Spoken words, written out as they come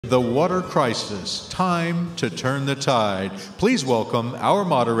The water crisis, time to turn the tide. Please welcome our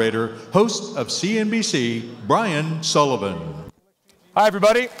moderator, host of CNBC, Brian Sullivan. Hi,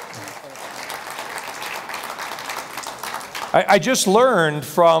 everybody. I just learned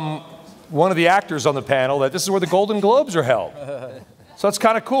from one of the actors on the panel that this is where the Golden Globes are held. So that's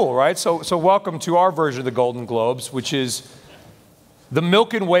kind of cool, right? So welcome to our version of the Golden Globes, which is the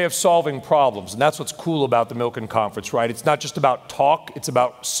Milken way of solving problems. And that's what's cool about the Milken Conference, right? It's not just about talk, it's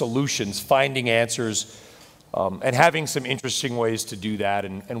about solutions, finding answers, and having some interesting ways to do that.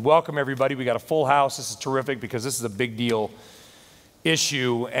 And welcome, everybody. We got a full house. This is terrific because this is a big deal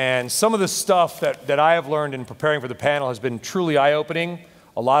issue. And some of the stuff that I have learned in preparing for the panel has been truly eye-opening.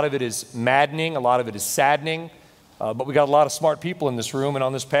 A lot of it is maddening. A lot of it is saddening. But we got a lot of smart people in this room and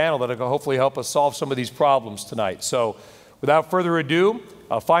on this panel that will hopefully help us solve some of these problems tonight. So without further ado,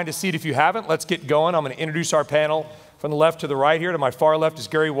 find a seat if you haven't. Let's get going. I'm going to introduce our panel from the left to the right here. To my far left is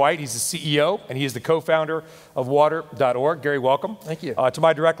Gary White. He's the CEO, and he is the co-founder of Water.org. Gary, welcome. Thank you. To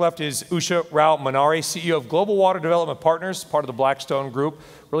my direct left is Usha Rao Manari, CEO of Global Water Development Partners, part of the Blackstone Group.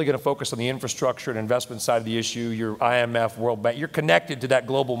 Really going to focus on the infrastructure and investment side of the issue. Your IMF, World Bank. You're connected to that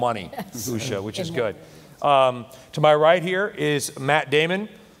global money, yes. Usha, which is good. To my right here is Matt Damon.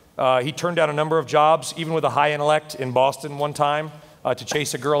 He turned down a number of jobs, even with a high intellect in Boston one time, to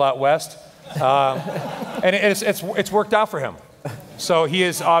chase a girl out west. And it's worked out for him. So he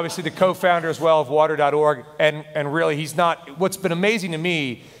is obviously the co-founder as well of Water.org. And really, he's not, what's been amazing to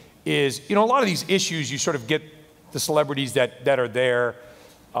me is, you know, a lot of these issues, you sort of get the celebrities that are there.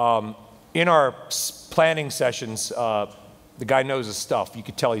 In our planning sessions, the guy knows his stuff. You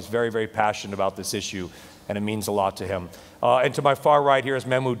could tell he's very, very passionate about this issue, and it means a lot to him. And to my far right here is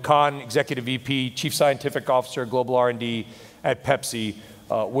Mahmood Khan, Executive VP, Chief Scientific Officer, Global R&D at Pepsi,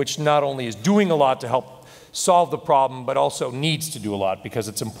 which not only is doing a lot to help solve the problem, but also needs to do a lot because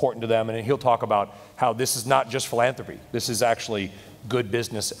it's important to them. And he'll talk about how this is not just philanthropy. This is actually good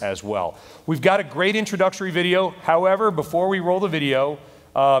business as well. We've got a great introductory video. However, before we roll the video,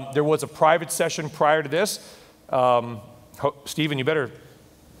 there was a private session prior to this. Stephen, you better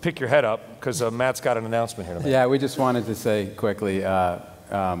pick your head up because Matt's got an announcement here tonight. Yeah, we just wanted to say quickly and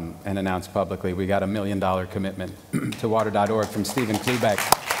announce publicly we got $1 million commitment to Water.org from Stephen Klebeck.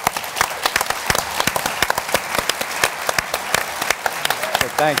 So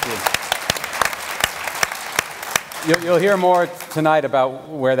thank you. You'll hear more tonight about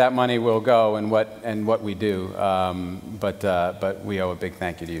where that money will go and what we do, but we owe a big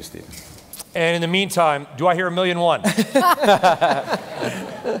thank you to you, Stephen. And in the meantime, do I hear $1.1 million?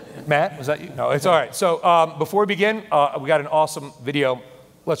 Matt, was that you? No, it's all right. So before we begin, we got an awesome video.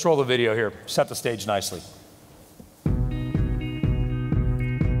 Let's roll the video here. Set the stage nicely.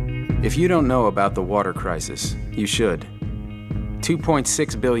 If you don't know about the water crisis, you should.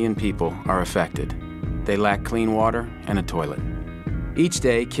 2.6 billion people are affected. They lack clean water and a toilet. Each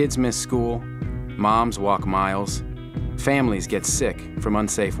day, kids miss school, moms walk miles, families get sick from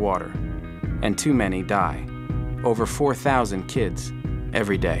unsafe water, and too many die. Over 4,000 kids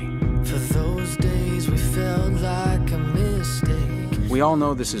every day. For those days we felt like a mistake. We all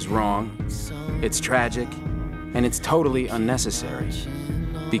know this is wrong, it's tragic, and it's totally unnecessary,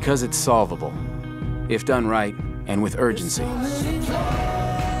 because it's solvable, if done right and with urgency.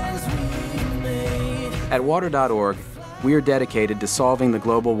 At Water.org, we are dedicated to solving the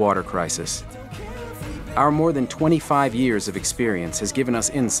global water crisis. Our more than 25 years of experience has given us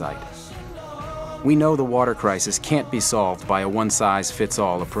insight. We know the water crisis can't be solved by a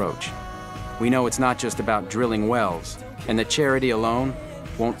one-size-fits-all approach. We know it's not just about drilling wells, and that charity alone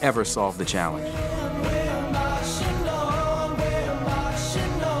won't ever solve the challenge.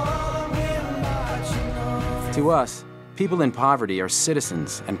 To us, people in poverty are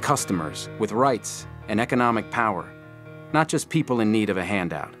citizens and customers with rights and economic power, not just people in need of a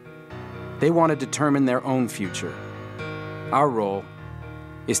handout. They want to determine their own future. Our role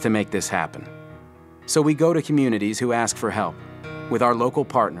is to make this happen. So we go to communities who ask for help. With our local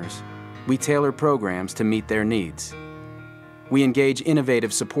partners, we tailor programs to meet their needs. We engage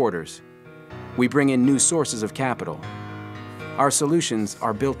innovative supporters. We bring in new sources of capital. Our solutions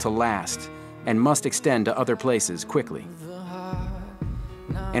are built to last and must extend to other places quickly.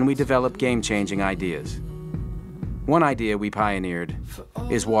 And we develop game-changing ideas. One idea we pioneered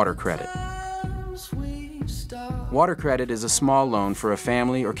is water credit. Water credit is a small loan for a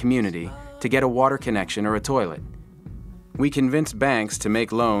family or community to get a water connection or a toilet. We convinced banks to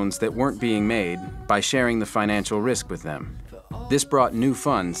make loans that weren't being made by sharing the financial risk with them. This brought new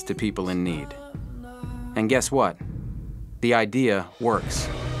funds to people in need. And guess what? The idea works.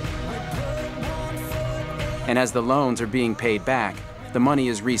 And as the loans are being paid back, the money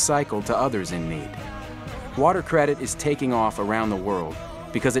is recycled to others in need. Water credit is taking off around the world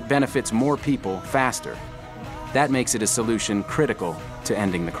because it benefits more people faster. That makes it a solution critical to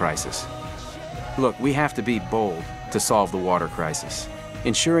ending the crisis. Look, we have to be bold to solve the water crisis.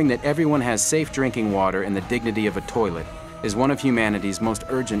 Ensuring that everyone has safe drinking water and the dignity of a toilet is one of humanity's most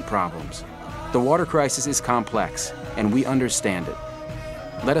urgent problems. The water crisis is complex, and we understand it.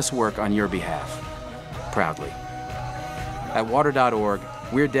 Let us work on your behalf, proudly. At water.org,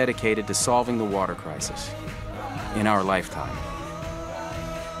 we're dedicated to solving the water crisis in our lifetime.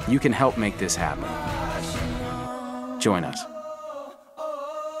 You can help make this happen. Join us.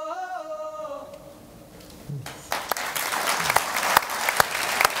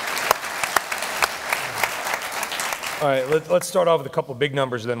 All right, let's start off with a couple of big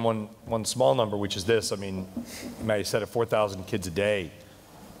numbers and then one small number, which is this. I mean, Matt, you said it, 4,000 kids a day.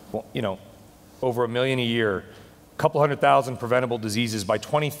 Well, you know, over 1 million a year, a couple 100,000 preventable diseases. By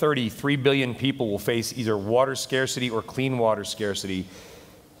 2030, 3 billion people will face either water scarcity or clean water scarcity.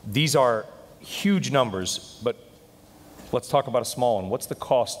 These are huge numbers, but let's talk about a small one. What's the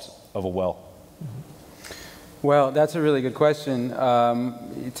cost of a well? Well, that's a really good question.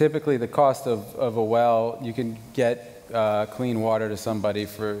 Typically, the cost of a well, you can get clean water to somebody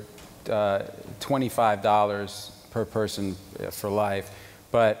for $25 per person for life.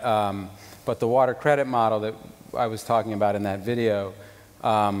 But the water credit model that I was talking about in that video,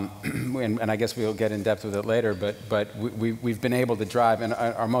 and I guess we'll get in depth with it later, but we've been able to drive, in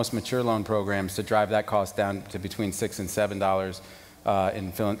our most mature loan programs, to drive that cost down to between $6 and $7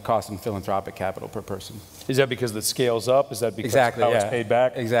 in cost and philanthropic capital per person. Is that because it scales up? Is that because exactly, how yeah. it's paid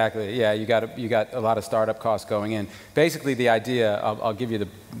back? Exactly, yeah. You got a lot of startup costs going in. Basically, the idea, I'll give you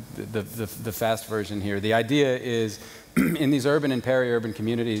the fast version here. The idea is, in these urban and peri-urban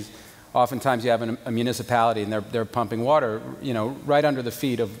communities, oftentimes you have a municipality and they're pumping water, you know, right under the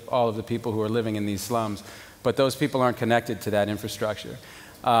feet of all of the people who are living in these slums. But those people aren't connected to that infrastructure.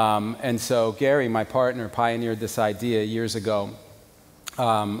 And so Gary, my partner, pioneered this idea years ago.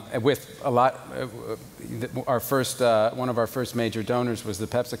 With a lot, one of our first major donors was the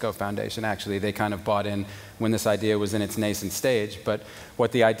PepsiCo Foundation, actually. They kind of bought in when this idea was in its nascent stage. But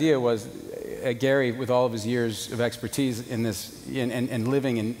what the idea was, Gary, with all of his years of expertise in this, and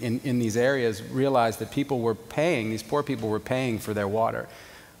living in these areas, realized that people were paying, these poor people were paying for their water.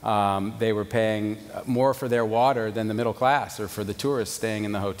 They were paying more for their water than the middle class or for the tourists staying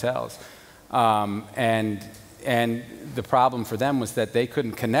in the hotels. And the problem for them was that they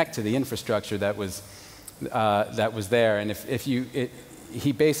couldn't connect to the infrastructure that was there. And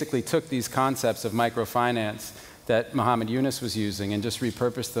he basically took these concepts of microfinance that Muhammad Yunus was using and just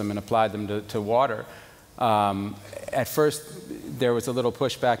repurposed them and applied them to water. At first, there was a little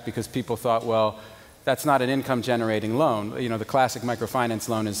pushback because people thought, well, that's not an income-generating loan. You know, the classic microfinance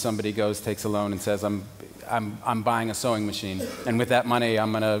loan is somebody takes a loan and says, I'm buying a sewing machine, and with that money,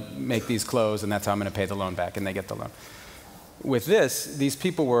 I'm going to make these clothes, and that's how I'm going to pay the loan back, and they get the loan. With this, these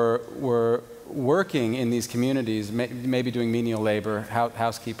people were working in these communities, maybe doing menial labor,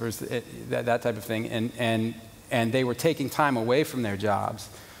 housekeepers, that type of thing, and they were taking time away from their jobs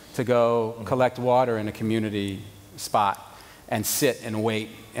to go collect water in a community spot and sit and wait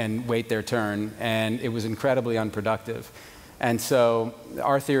their turn, and it was incredibly unproductive. And so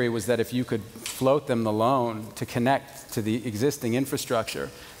our theory was that if you could float them the loan to connect to the existing infrastructure,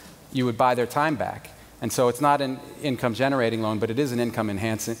 you would buy their time back. And so it's not an income-generating loan, but it is an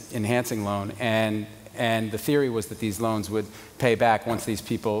income-enhancing loan. And the theory was that these loans would pay back once these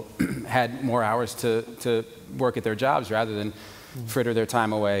people had more hours to work at their jobs rather than fritter their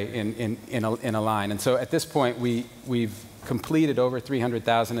time away in a line. And so at this point, we've completed over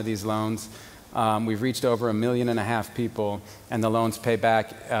 300,000 of these loans. We've reached over 1.5 million people, and the loans pay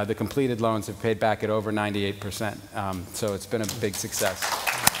back, the completed loans have paid back at over 98%. So it's been a big success.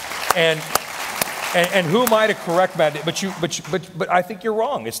 And who am I to correct, Matt? But I think you're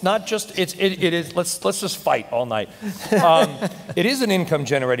wrong. It's not just, it is, let's just fight all night. It is an income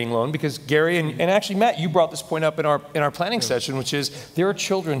generating loan because Gary, and actually Matt, you brought this point up in our planning session, which is there are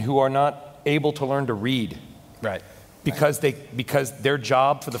children who are not able to learn to read. Right. Because their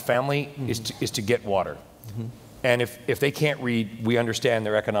job for the family is to get water. And if they can't read, we understand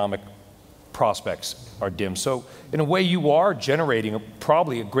their economic prospects are dim. So in a way, you are generating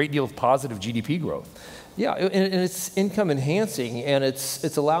probably a great deal of positive GDP growth. Yeah, and it's income enhancing, and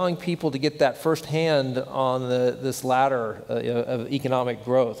it's allowing people to get that first hand on this ladder of economic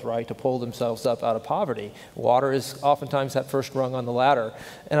growth, right, to pull themselves up out of poverty. Water is oftentimes that first rung on the ladder.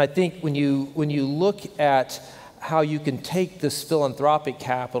 And I think when you look at how you can take this philanthropic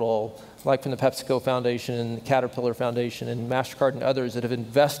capital like from the PepsiCo Foundation and the Caterpillar Foundation and MasterCard and others that have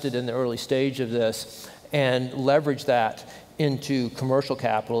invested in the early stage of this and leveraged that into commercial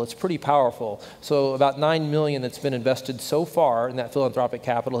capital. It's pretty powerful. So about $9 million that's been invested so far in that philanthropic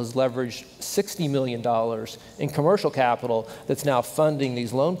capital has leveraged $60 million in commercial capital that's now funding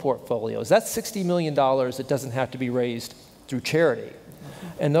these loan portfolios. That's $60 million that doesn't have to be raised through charity.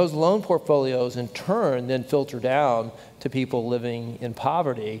 And those loan portfolios in turn then filter down to people living in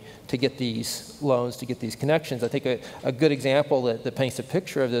poverty to get these loans, to get these connections. I think a good example that paints a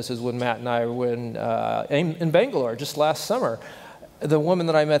picture of this is when Matt and I were in Bangalore just last summer. The woman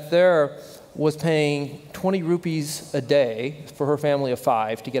that I met there was paying 20 rupees a day for her family of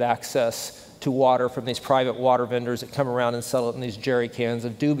 5 to get access to water from these private water vendors that come around and sell it in these jerry cans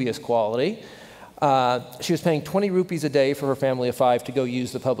of dubious quality. She was paying 20 rupees a day for her family of 5 to go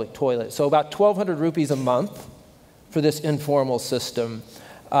use the public toilet. So about 1,200 rupees a month for this informal system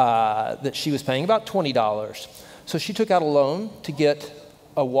that she was paying, about $20. So she took out a loan to get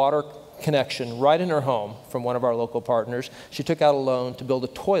a water connection right in her home from one of our local partners. She took out a loan to build a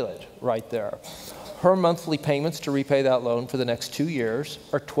toilet right there. Her monthly payments to repay that loan for the next 2 years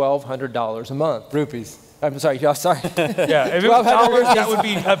are $1,200 a month. Rupees. I'm sorry, yeah, sorry. Yeah, if it was dollars, that would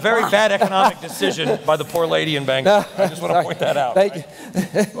be a very bad economic decision by the poor lady in Bangalore. I just want to point that out. Thank you.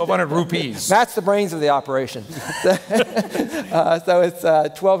 1,200 rupees. That's the brains of the operation. So it's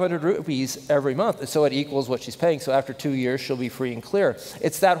 1,200 rupees every month. So it equals what she's paying. So after 2 years, she'll be free and clear.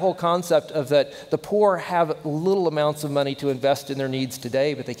 It's that whole concept of that the poor have little amounts of money to invest in their needs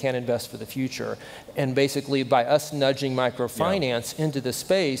today, but they can't invest for the future. And basically, by us nudging microfinance into the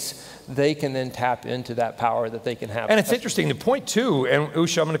space, they can then tap into that power that they can have. And it's interesting, the point too, and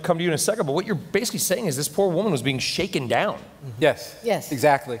Usha, I'm going to come to you in a second, but what you're basically saying is this poor woman was being shaken down. Yes. Yes.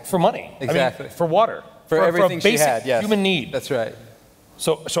 Exactly. For money. Exactly. I mean, for water. For everything for a basic she had, yes. human need. That's right.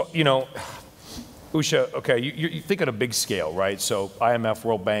 So you know, Usha, okay, you think at a big scale, right? So IMF,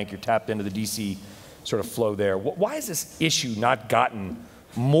 World Bank, you're tapped into the DC sort of flow there. Why has this issue not gotten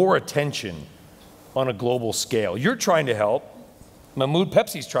more attention on a global scale? You're trying to help. Mahmoud,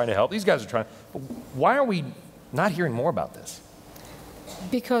 Pepsi's trying to help. These guys are trying. Why are we not hearing more about this?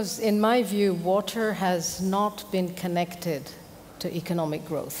 Because in my view, water has not been connected to economic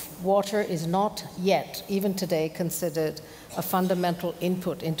growth. Water is not yet, even today, considered a fundamental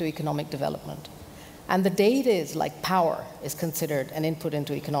input into economic development. And the day it is, like power, is considered an input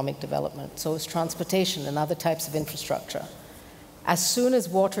into economic development. So is transportation and other types of infrastructure. As soon as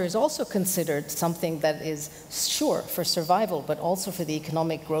water is also considered something that is sure for survival, but also for the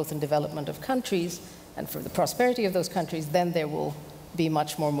economic growth and development of countries and for the prosperity of those countries, then there will be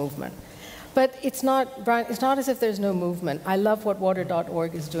much more movement. But it's not, Brian, it's not as if there's no movement. I love what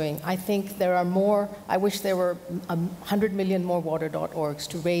water.org is doing. I think there are more, I wish there were 100 million more water.orgs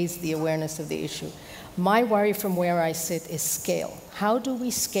to raise the awareness of the issue. My worry from where I sit is scale. How do we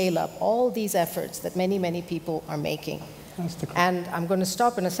scale up all these efforts that many, many people are making? And I'm going to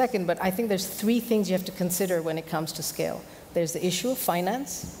stop in a second, but I think there's 3 things you have to consider when it comes to scale. There's the issue of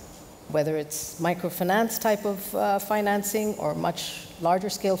finance, whether it's microfinance type of financing or much larger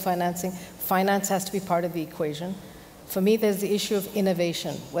scale financing. Finance has to be part of the equation. For me, there's the issue of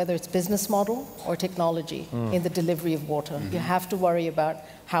innovation, whether it's business model or technology in the delivery of water. You have to worry about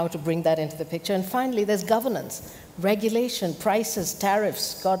how to bring that into the picture. And finally, there's governance. Regulation, prices,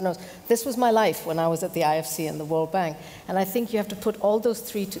 tariffs, God knows. This was my life when I was at the IFC and the World Bank. And I think you have to put all those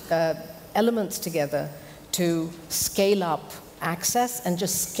 3 elements together to scale up access and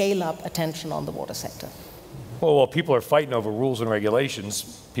just scale up attention on the water sector. Well, while people are fighting over rules and regulations,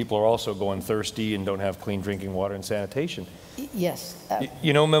 people are also going thirsty and don't have clean drinking water and sanitation. Yes.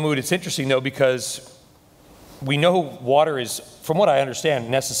 You know, Mahmoud, it's interesting though, because we know water is, from what I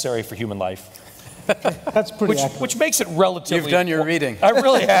understand, necessary for human life. That's pretty accurate. Which makes it relatively... You've done your reading. I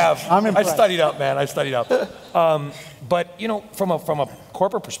really have. I'm impressed. I studied up, man. I studied up. But, you know, from a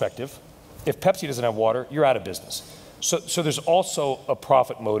corporate perspective, if Pepsi doesn't have water, you're out of business. So there's also a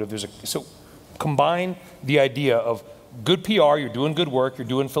profit motive. So combine the idea of good PR, you're doing good work, you're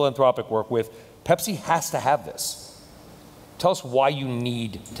doing philanthropic work with, Pepsi has to have this. Tell us why you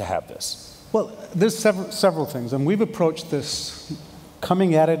need to have this. Well, there's several things, and we've approached this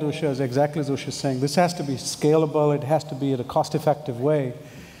coming at it, Usha, exactly as Usha is saying. This has to be scalable, it has to be in a cost-effective way.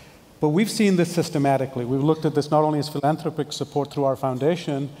 But we've seen this systematically. We've looked at this not only as philanthropic support through our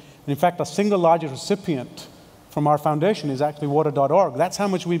foundation, and in fact, the single largest recipient from our foundation is actually water.org. That's how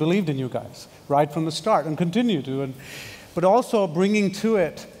much we believed in you guys, right from the start, and continue to. But also bringing to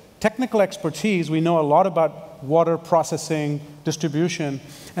it technical expertise. We know a lot about water processing, distribution,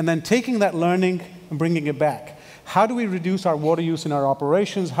 and then taking that learning and bringing it back. How do we reduce our water use in our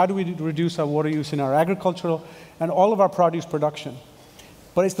operations? How do we reduce our water use in our agricultural and all of our produce production?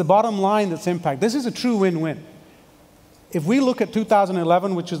 But it's the bottom line that's impact. This is a true win-win. If we look at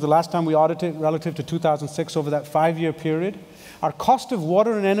 2011, which is the last time we audited relative to 2006 over that 5-year period, our cost of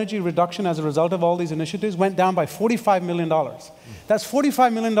water and energy reduction as a result of all these initiatives went down by $45 million. That's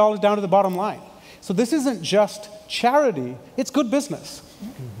 $45 million down to the bottom line. So this isn't just charity, it's good business.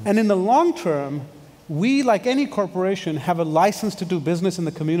 And in the long term, we, like any corporation, have a license to do business in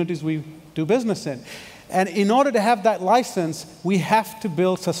the communities we do business in. And in order to have that license, we have to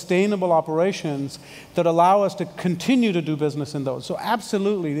build sustainable operations that allow us to continue to do business in those. So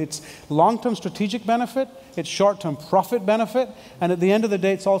absolutely, it's long-term strategic benefit, it's short-term profit benefit, and at the end of the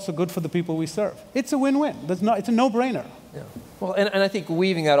day, it's also good for the people we serve. It's a win-win. It's a no-brainer. Yeah. Well, and I think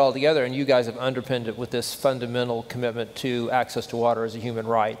weaving that all together, and you guys have underpinned it with this fundamental commitment to access to water as a human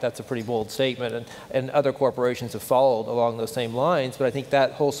right. That's a pretty bold statement, and other corporations have followed along those same lines, but I think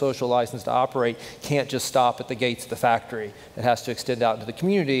that whole social license to operate can't just stop at the gates of the factory. It has to extend out into the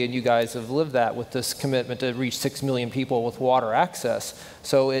community, and you guys have lived that with this commitment to reach 6 million people with water access.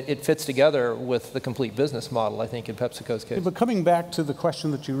 So it fits together with the complete business model, I think, in PepsiCo's case. Yeah, but coming back to the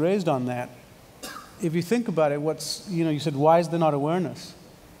question that you raised on that, if you think about it, you said, why is there not awareness?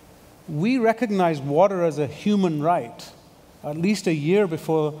 We recognize water as a human right at least a year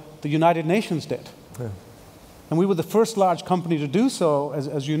before the United Nations did. Yeah. And we were the first large company to do so,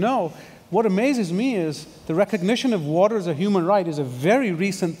 as you know. What amazes me is the recognition of water as a human right is a very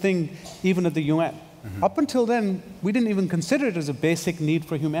recent thing, even at the UN. Mm-hmm. Up until then, we didn't even consider it as a basic need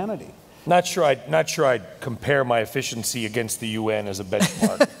for humanity. Not sure I'd compare my efficiency against the UN as a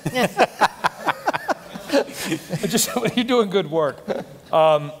benchmark. You're doing good work.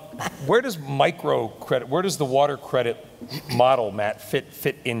 Where does microcredit, where does the water credit model, Matt,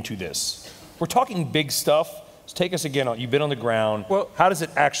 fit into this? We're talking big stuff. So take us again. You've been on the ground. Well, how does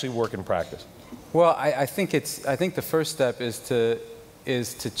it actually work in practice? Well, I think the first step is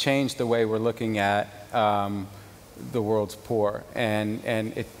to change the way we're looking at the world's poor, and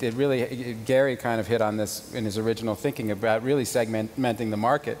it really, Gary kind of hit on this in his original thinking about really segmenting the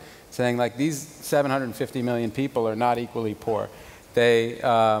market, saying like these 750 million people are not equally poor. They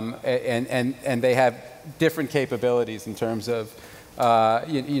and they have different capabilities in terms of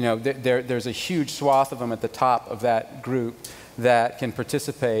there's a huge swath of them at the top of that group that can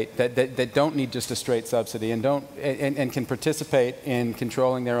participate, that don't need just a straight subsidy and can participate in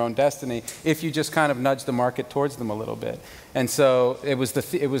controlling their own destiny if you just kind of nudge the market towards them a little bit. And so it was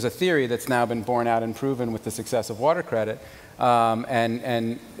a theory that's now been borne out and proven with the success of water credit,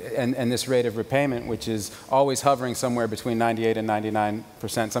 and this rate of repayment, which is always hovering somewhere between 98 and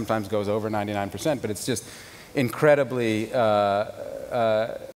 99%, sometimes goes over 99%, but it's just incredibly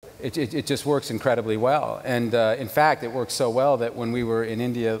it just works incredibly well. And in fact, it works so well that when we were in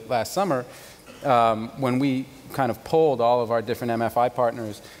India last summer, when we kind of polled all of our different MFI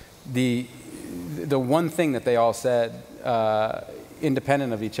partners, the one thing that they all said,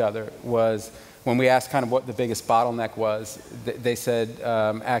 independent of each other, was when we asked kind of what the biggest bottleneck was, they said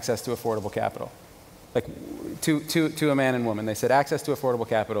access to affordable capital. Like to a man and woman, they said access to affordable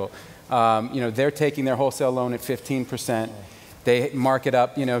capital. They're taking their wholesale loan at 15%. They mark it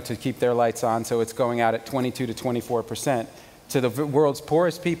up, to keep their lights on, so it's going out at 22 to 24%. So the world's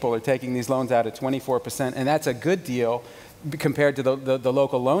poorest people are taking these loans out at 24%, and that's a good deal compared to the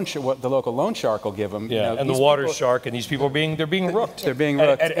local loan what the local loan shark will give them. Yeah, and the water shark, and these people they're being rooked. They're being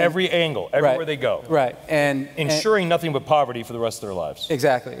rooked at every angle, everywhere they go. Right, and ensuring nothing but poverty for the rest of their lives.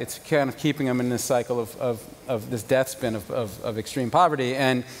 Exactly, it's kind of keeping them in this cycle of this death spin of extreme poverty.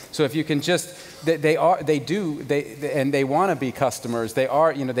 And so if you can just, they want to be customers. They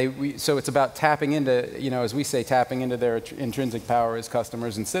are, so it's about tapping into, as we say, tapping into their intrinsic power as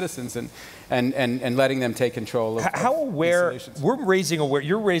customers and citizens, and letting them take control of. How aware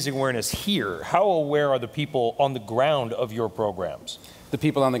you're raising awareness here? How aware are the people on the ground of your programs? The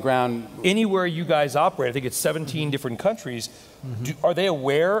people on the ground, anywhere you guys operate, I think it's 17 different countries. Are they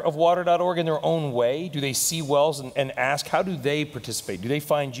aware of water.org in their own way? Do they see wells and ask? How do they participate? Do they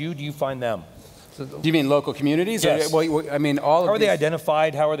find you? Do you find them? Do you mean local communities? Yes. Well, I mean, all of How are they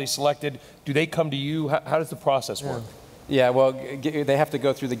identified? How are they selected? Do they come to you? How does the process work? Yeah, well, they have to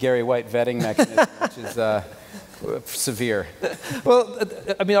go through the Gary White vetting mechanism, which is severe. Well,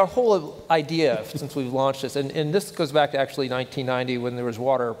 I mean, our whole idea since we've launched this, and this goes back to actually 1990 when there was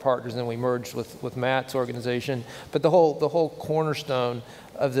Water Partners, and then we merged with Matt's organization. But the whole cornerstone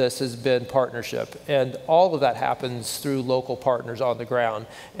of this has been partnership. And all of that happens through local partners on the ground.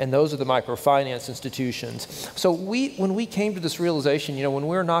 And those are the microfinance institutions. So when we came to this realization, when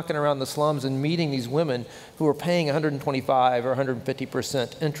we were knocking around the slums and meeting these women who were paying 125 or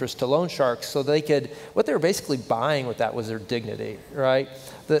 150% interest to loan sharks so they could, what they were basically buying with that was their dignity, right?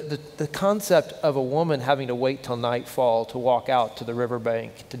 The concept of a woman having to wait till nightfall to walk out to the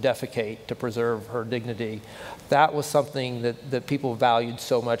riverbank to defecate, to preserve her dignity, that was something that people valued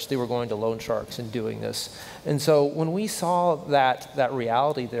so much. They were going to loan sharks and doing this. And so when we saw that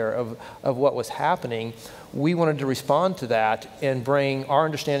reality there of what was happening, we wanted to respond to that and bring our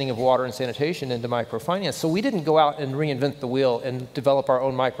understanding of water and sanitation into microfinance. So we didn't go out and reinvent the wheel and develop our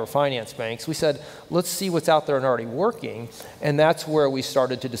own microfinance banks. We said, let's see what's out there and already working. And that's where we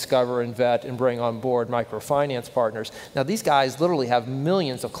started to discover and vet and bring on board microfinance partners. Now, these guys literally have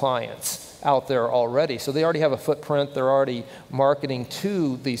millions of clients out there already. So they already have a footprint. They're already marketing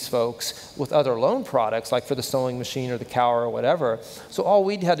to these folks with other loan products, like for the sewing machine or the cow or whatever. So all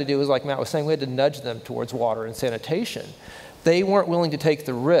we had to do is, like Matt was saying, we had to nudge them towards water and sanitation. They weren't willing to take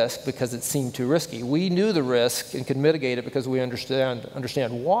the risk because it seemed too risky. We knew the risk and could mitigate it because we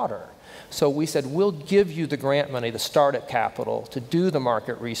understand water. So we said, we'll give you the grant money, the startup capital, to do the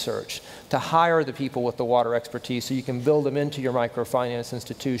market research, to hire the people with the water expertise so you can build them into your microfinance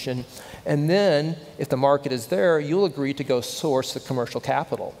institution. And then, if the market is there, you'll agree to go source the commercial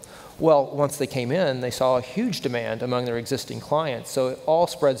capital. Well, once they came in, they saw a huge demand among their existing clients. So it all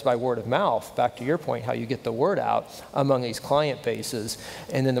spreads by word of mouth, back to your point, how you get the word out among these client bases.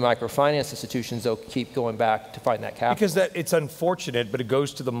 And then the microfinance institutions, they'll keep going back to find that capital. Because it's unfortunate, but it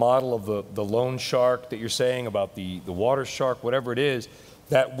goes to the model of the loan shark that you're saying about the water shark, whatever it is,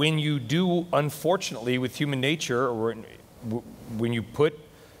 that when you do, unfortunately, with human nature, or when you put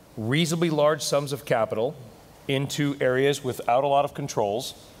reasonably large sums of capital into areas without a lot of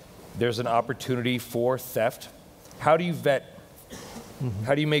controls, there's an opportunity for theft. How do you vet?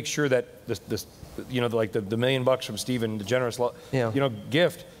 How do you make sure that like the $1 million from Stephen, the generous,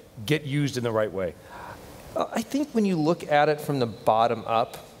 gift, get used in the right way? I think when you look at it from the bottom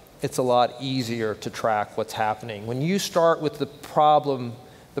up, it's a lot easier to track what's happening. When you start with the problem,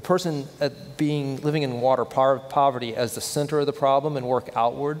 the person living in water poverty as the center of the problem and work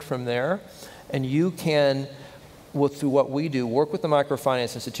outward from there, and you can, through what we do, work with the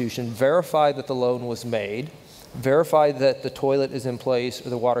microfinance institution, verify that the loan was made, verify that the toilet is in place or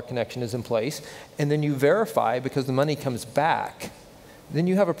the water connection is in place, and then you verify because the money comes back. Then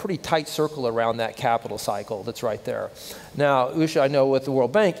you have a pretty tight circle around that capital cycle that's right there. Now, Usha, I know with the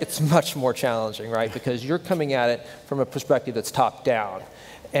World Bank, it's much more challenging, right? Because you're coming at it from a perspective that's top down.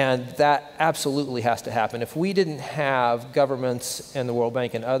 And that absolutely has to happen. If we didn't have governments and the World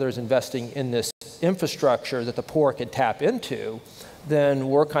Bank and others investing in this infrastructure that the poor could tap into, then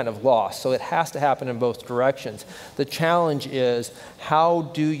we're kind of lost. So it has to happen in both directions. The challenge is, how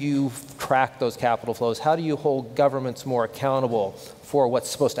do you track those capital flows? How do you hold governments more accountable for what's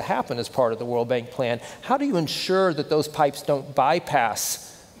supposed to happen as part of the World Bank plan? How do you ensure that those pipes don't bypass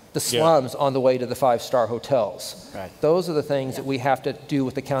the slums on the way to the five-star hotels? Right. Those are the things that we have to do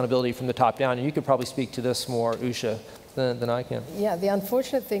with accountability from the top down. And you could probably speak to this more, Usha, than I can. Yeah, the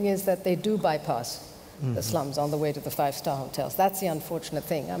unfortunate thing is that they do bypass the slums on the way to the five-star hotels. That's the unfortunate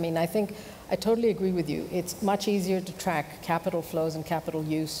thing. I mean, I totally agree with you. It's much easier to track capital flows and capital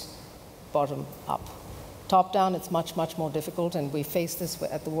use bottom up. Top down, it's much, much more difficult, and we face this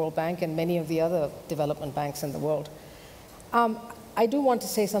at the World Bank and many of the other development banks in the world. I do want to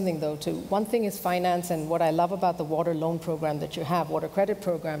say something, though, too. One thing is finance, and what I love about the water loan program that you have, water credit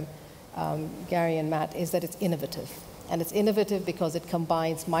program, Gary and Matt, is that it's innovative. And it's innovative because it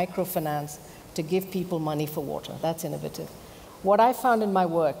combines microfinance to give people money for water. That's innovative. What I found in my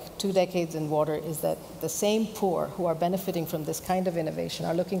work, 2 decades in water, is that the same poor who are benefiting from this kind of innovation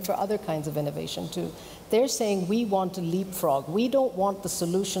are looking for other kinds of innovation, too. They're saying, we want to leapfrog. We don't want the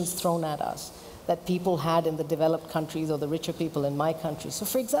solutions thrown at us that people had in the developed countries or the richer people in my country. So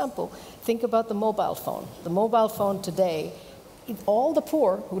for example, think about the mobile phone. The mobile phone today, all the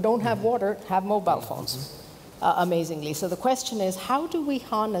poor who don't have water have mobile phones, amazingly. So the question is, how do we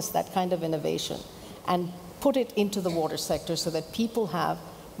harness that kind of innovation and put it into the water sector so that people have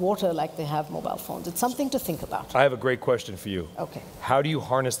water like they have mobile phones? It's something to think about. I have a great question for you. Okay. How do you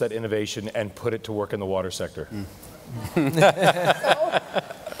harness that innovation and put it to work in the water sector?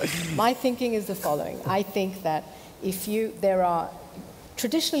 My thinking is the following. I think that there are,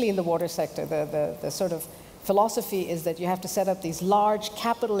 traditionally in the water sector, the sort of philosophy is that you have to set up these large,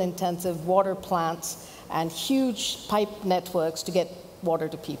 capital-intensive water plants and huge pipe networks to get water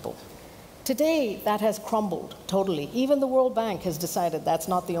to people. Today, that has crumbled totally. Even the World Bank has decided that's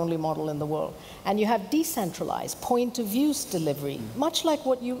not the only model in the world. And you have decentralized point-of-use delivery, much like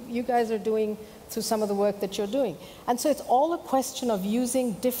what you guys are doing through some of the work that you're doing. And so it's all a question of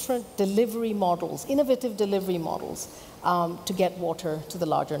using different delivery models, innovative delivery models, to get water to the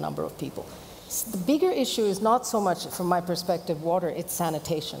larger number of people. The bigger issue is not so much, from my perspective, water, it's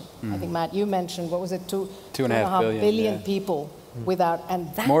sanitation. I think, Matt, you mentioned, what was it, 2.5 billion people without,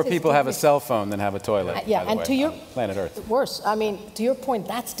 and that More people have a cell phone than have a toilet, yeah, by the and way, to your on planet Earth. Worse, I mean, to your point,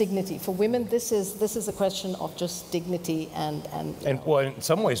 that's dignity. For women, this is a question of just dignity and well, in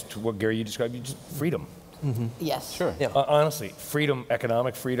some ways, to what Gary, you described, just freedom. yes. Sure. Yeah. Honestly, freedom,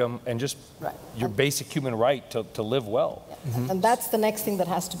 economic freedom, and just Right. your basic human right to live well. And that's the next thing that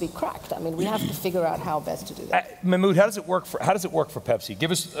has to be cracked. I mean, we have to figure out how best to do that. Mahmood, how does it work for Pepsi?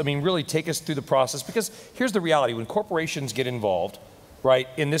 Give us, I mean, really take us through the process, because here's the reality: when corporations get involved, right,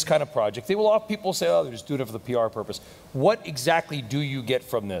 in this kind of project, they will often, people say, oh, they're just doing it for the PR purpose. What exactly do you get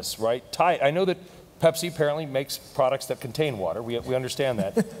from this, right? I know that Pepsi apparently makes products that contain water. We understand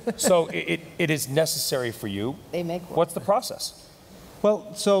that. So it is necessary for you. They make water. What's the process?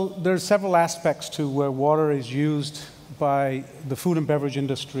 Well, so there's several aspects to where water is used by the food and beverage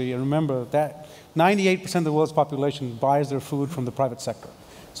industry. And remember that 98% of the world's population buys their food from the private sector.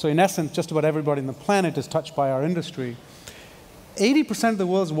 So in essence, just about everybody on the planet is touched by our industry. 80% of the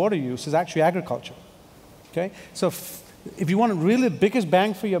world's water use is actually agriculture. Okay? So if you want really the biggest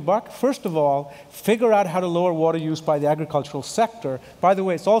bang for your buck, first of all, figure out how to lower water use by the agricultural sector. By the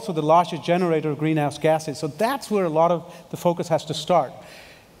way, it's also the largest generator of greenhouse gases. So that's where a lot of the focus has to start.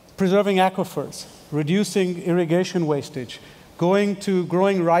 Preserving aquifers, reducing irrigation wastage, going to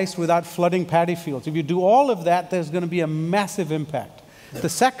growing rice without flooding paddy fields. If you do all of that, there's going to be a massive impact. The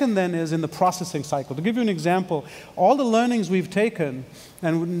second then is in the processing cycle. To give you an example, all the learnings we've taken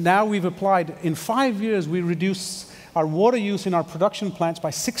and now we've applied, in 5 years we reduce our water use in our production plants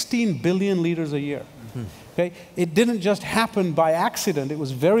by 16 billion liters a year. Okay? It didn't just happen by accident. It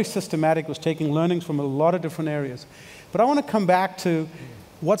was very systematic. It was taking learnings from a lot of different areas. But I want to come back to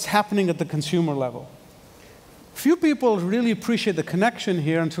what's happening at the consumer level. Few people really appreciate the connection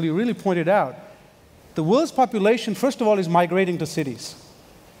here until you really point it out. The world's population, first of all, is migrating to cities.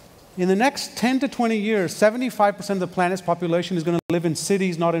 In the next 10 to 20 years, 75% of the planet's population is going to live in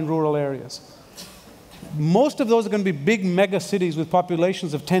cities, not in rural areas. Most of those are going to be big mega cities with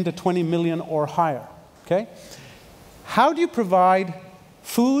populations of 10 to 20 million or higher. Okay? How do you provide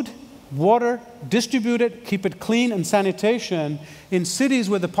food, water, distribute it, keep it clean, and sanitation in cities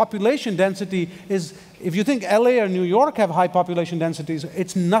where the population density is, if you think LA or New York have high population densities,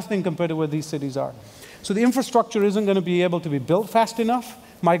 it's nothing compared to where these cities are. So the infrastructure isn't going to be able to be built fast enough.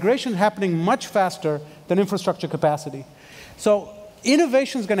 Migration happening much faster than infrastructure capacity. So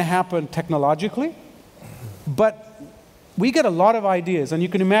innovation is going to happen technologically, but we get a lot of ideas. And you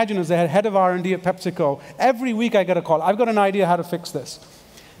can imagine, as the head of R&D at PepsiCo, every week I get a call. I've got an idea how to fix this.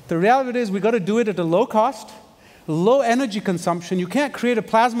 The reality is we've got to do it at a low cost, low energy consumption. You can't create a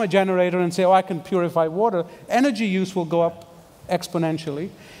plasma generator and say, oh, I can purify water. Energy use will go up exponentially.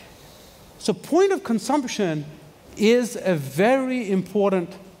 So point of consumption is a very important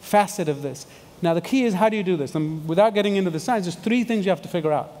facet of this. Now, the key is, how do you do this? And without getting into the science, there's 3 things you have to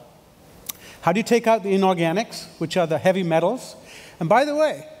figure out. How do you take out the inorganics, which are the heavy metals? And by the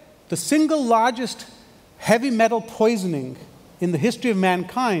way, the single largest heavy metal poisoning in the history of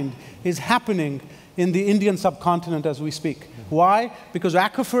mankind is happening in the Indian subcontinent as we speak. Why? Because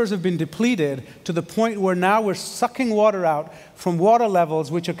aquifers have been depleted to the point where now we're sucking water out from water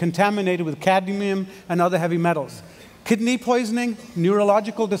levels which are contaminated with cadmium and other heavy metals. Kidney poisoning,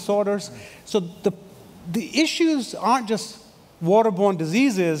 neurological disorders. So the issues aren't just waterborne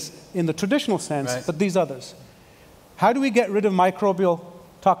diseases in the traditional sense, right, but these others. How do we get rid of microbial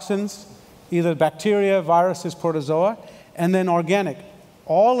toxins, either bacteria, viruses, protozoa, and then organic?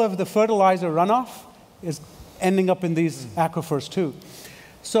 All of the fertilizer runoff is ending up in these aquifers too.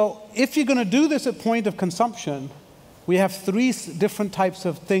 So if you're going to do this at point of consumption, we have 3 different types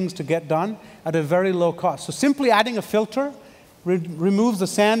of things to get done at a very low cost. So simply adding a filter removes the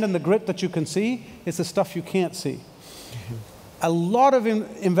sand and the grit that you can see. It's the stuff you can't see. A lot of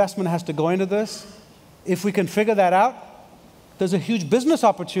investment has to go into this. If we can figure that out, there's a huge business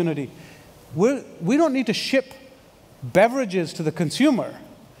opportunity. We don't need to ship beverages to the consumer.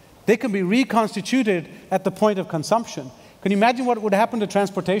 They can be reconstituted at the point of consumption. Can you imagine what would happen to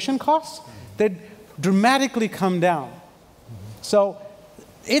transportation costs? They'd dramatically come down. So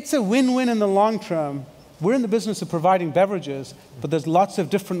it's a win-win in the long term We're in the business of providing beverages, but there's lots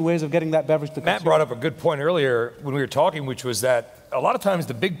of different ways of getting that beverage to the Matt consumer. brought up a good point earlier when we were talking, which was that a lot of times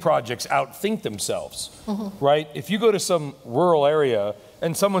the big projects outthink themselves, right? If you go to some rural area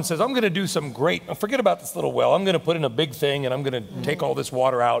and someone says, I'm going to do some great, forget about this little well, I'm going to put in a big thing and I'm going to take all this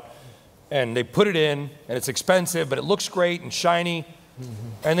water out, and they put it in and it's expensive, but it looks great and shiny,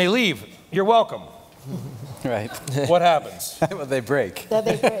 and they leave. You're welcome. Right. What happens? Well, they break. That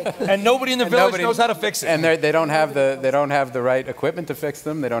they break. And nobody in the village knows how to fix it. And they don't have the right equipment to fix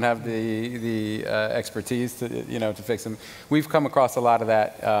them. They don't have the expertise to fix them. We've come across a lot of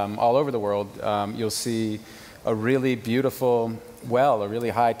that all over the world. You'll see a really beautiful well, a really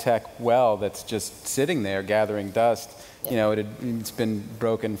high-tech well that's just sitting there gathering dust. Yep. It's been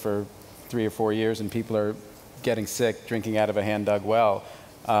broken for 3 or 4 years, and people are getting sick drinking out of a hand-dug well.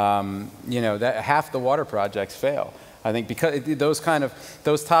 That half the water projects fail. I think because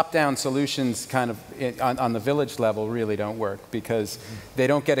those top-down solutions on the village level really don't work, because they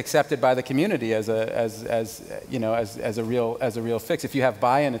don't get accepted by the community as a real fix. If you have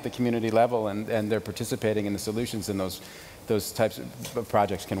buy-in at the community level and they're participating in the solutions, then those types of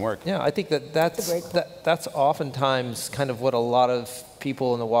projects can work. Yeah, I think that's oftentimes kind of what a lot of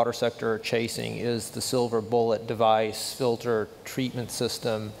people in the water sector are chasing, is the silver bullet device, filter, treatment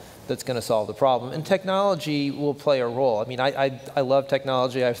system that's going to solve the problem. And technology will play a role. I mean, I love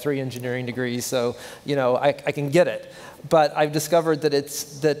technology. I have 3 engineering degrees, so I can get it. But I've discovered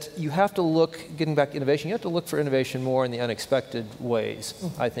that you have to look, getting back to innovation, you have to look for innovation more in the unexpected ways,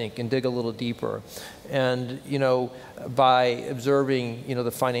 I think, and dig a little deeper. And by observing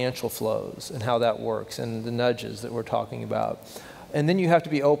the financial flows and how that works and the nudges that we're talking about. And then you have to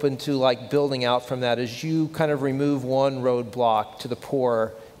be open to building out from that as you kind of remove one roadblock to the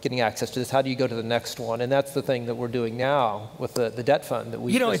poor getting access to this. How do you go to the next one? And that's the thing that we're doing now with the debt fund that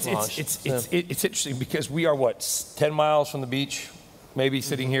we just launched. It's interesting because we are, 10 miles from the beach, maybe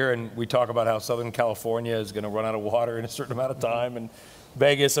sitting here, and we talk about how Southern California is going to run out of water in a certain amount of time, and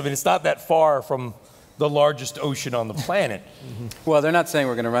Vegas. I mean, it's not that far from the largest ocean on the planet. Well, they're not saying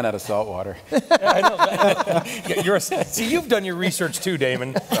we're going to run out of salt water. Yeah, I know. See, you've done your research too,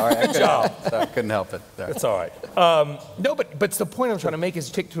 Damon. Sorry, Good job. Sorry, couldn't help it. Sorry. That's all right. No, but the point I'm trying to make is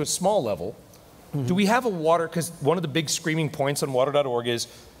take to a small level. Do we have a water, because one of the big screaming points on water.org is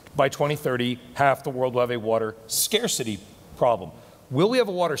by 2030, half the world will have a water scarcity problem. Will we have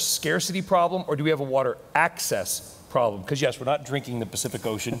a water scarcity problem, or do we have a water access problem? Because yes, we're not drinking the Pacific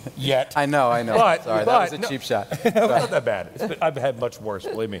Ocean yet. I know. But, Sorry, that was a cheap shot. It's not that bad. I've had much worse,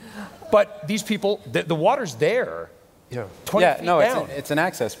 believe me. But these people, the water's there. 20 feet down. It's an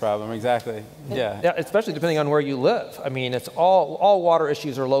access problem, exactly. Yeah, especially depending on where you live. I mean, it's all water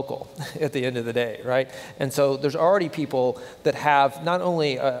issues are local at the end of the day, right? And so there's already people that have not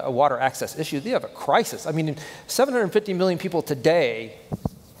only a water access issue, they have a crisis. I mean, 750 million people today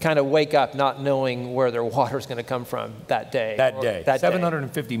kind of wake up not knowing where their water is going to come from that day. That day.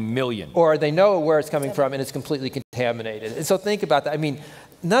 750 million. Or they know where it's coming from and it's completely contaminated. And so think about that. I mean,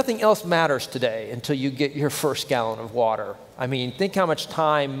 nothing else matters today until you get your first gallon of water. I mean, think how much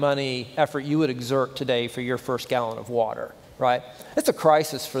time, money, effort you would exert today for your first gallon of water, right? It's a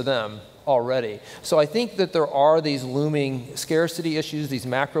crisis for them already. So I think that there are these looming scarcity issues, these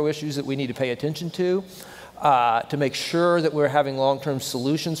macro issues that we need to pay attention to make sure that we're having long-term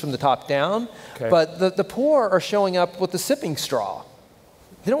solutions from the top down. Okay. But the poor are showing up with the sipping straw.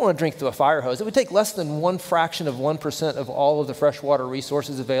 They don't want to drink through a fire hose. It would take less than 1% of all of the freshwater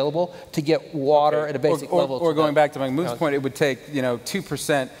resources available to get water at a basic level. Or going back to Mahmoud's point, it would take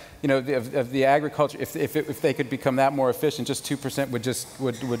 2%. Of the agriculture, if they could become that more efficient, just 2%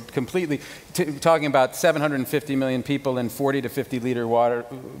 would completely. Talking about 750 million people and 40 to 50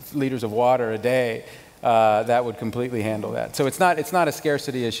 liters of water a day. That would completely handle that. So it's not a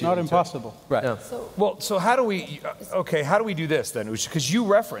scarcity issue. Not impossible. Right. Yeah. So how do we do this then? Because you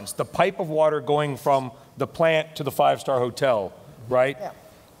referenced the pipe of water going from the plant to the 5-star hotel, right? Yeah.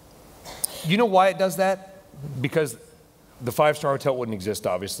 You know why it does that? Because the 5-star hotel wouldn't exist,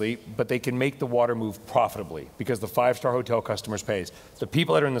 obviously, but they can make the water move profitably because the 5-star hotel customers pays. The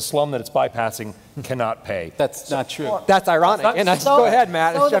people that are in the slum that it's bypassing cannot pay. That's not true. That's ironic. Go ahead,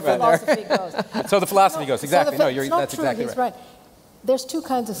 Matt. So the philosophy goes. So the philosophy goes. Exactly. That's exactly right. There's two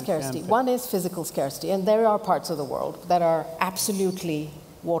kinds of scarcity. One is physical scarcity, and there are parts of the world that are absolutely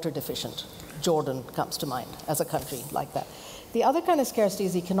water deficient. Jordan comes to mind as a country like that. The other kind of scarcity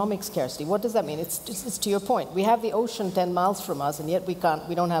is economic scarcity. What does that mean? It's to your point. We have the ocean 10 miles from us, and yet we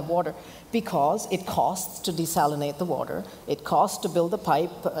don't have water because it costs to desalinate the water. It costs to build the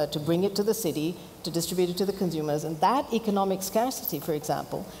pipe, to bring it to the city, to distribute it to the consumers. And that economic scarcity, for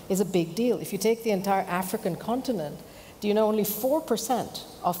example, is a big deal. If you take the entire African continent, do you know only 4%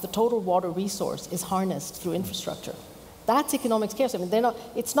 of the total water resource is harnessed through infrastructure? That's economic scarcity. I mean,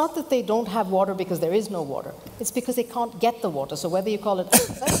 it's not that they don't have water because there is no water. It's because they can't get the water. So whether you call it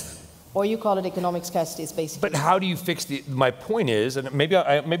access or you call it economic scarcity, it's basically. But how do you fix my point is, and maybe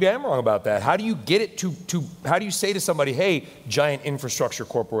I am wrong about that, how do you get it how do you say to somebody, hey, giant infrastructure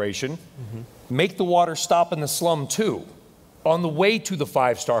corporation, make the water stop in the slum too, on the way to the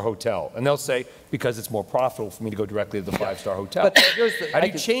 5-star hotel? And they'll say, because it's more profitable for me to go directly to the 5-star hotel. But how do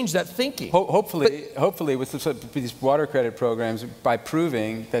you change that thinking? Hopefully with these water credit programs, by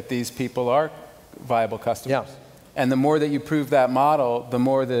proving that these people are viable customers. Yeah. And the more that you prove that model, the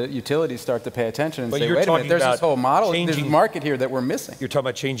more the utilities start to pay attention and But say, you're wait a minute, talking there's about this whole model, there's a changing- market here that we're missing. You're talking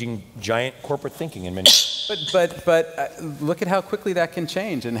about changing giant corporate thinking in many. But look at how quickly that can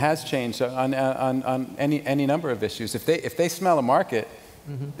change and has changed on any number of issues. If they smell a market,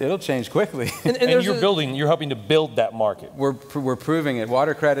 it'll change quickly. And you're helping to build that market. We're proving it.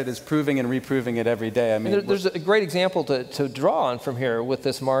 Water credit is proving and reproving it every day. I mean, there's a great example to draw on from here with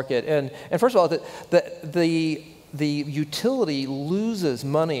this market. And first of all, the utility loses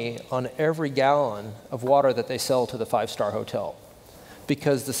money on every gallon of water that they sell to the 5-star hotel,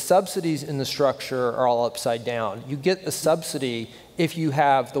 because the subsidies in the structure are all upside down. You get the subsidy if you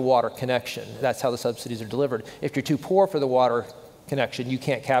have the water connection. That's how the subsidies are delivered. If you're too poor for the water connection, you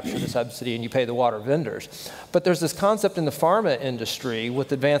can't capture the subsidy and you pay the water vendors. But there's this concept in the pharma industry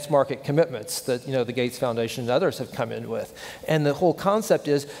with advanced market commitments that the Gates Foundation and others have come in with. And the whole concept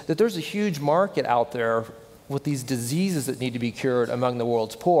is that there's a huge market out there with these diseases that need to be cured among the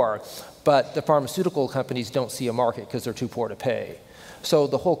world's poor, but the pharmaceutical companies don't see a market because they're too poor to pay. So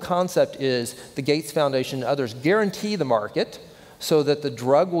the whole concept is the Gates Foundation and others guarantee the market so that the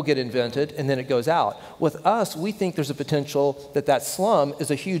drug will get invented and then it goes out. With us, we think there's a potential that slum is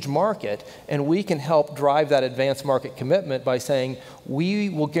a huge market, and we can help drive that advanced market commitment by saying we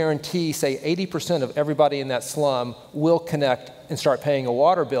will guarantee, say, 80% of everybody in that slum will connect and start paying a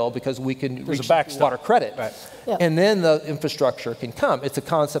water bill because we can reach water credit. Right. Yeah. And then the infrastructure can come. It's a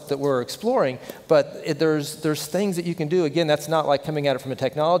concept that we're exploring, but there's things that you can do. Again, that's not like coming at it from a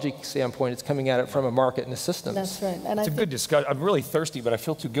technology standpoint. It's coming at it from a market and a systems. That's right. And it's a good discussion. I'm really thirsty, but I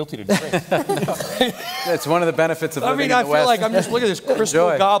feel too guilty to drink. It's one of the benefits of living in the I West. feel like I'm just looking at this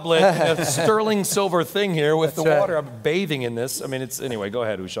crystal goblet, a sterling silver thing here with the water. I'm bathing in this. I mean, anyway, go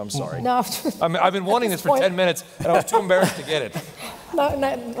ahead, Usha. I'm sorry. No, I've been wanting this for 10 minutes, and I was too embarrassed to get it. No,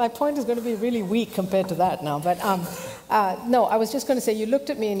 my point is going to be really weak compared to that now. But no, I was just going to say, you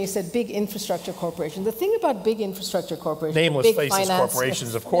looked at me and you said big infrastructure corporation. The thing about big infrastructure corporations, nameless big faces finance,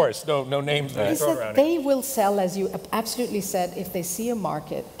 corporations, of course. No names. Is that they will sell, as you absolutely said, if they see a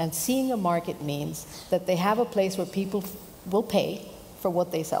market. And seeing a market means that they have a place where people will pay for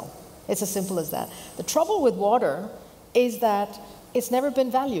what they sell. It's as simple as that. The trouble with water is that it's never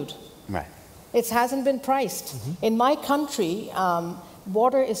been valued. Right. It hasn't been priced. In my country,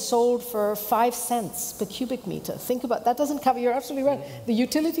 water is sold for 5 cents per cubic meter. Think about that. Doesn't cover. You're absolutely right. The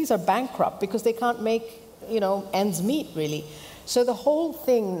utilities are bankrupt because they can't make ends meet really. So the whole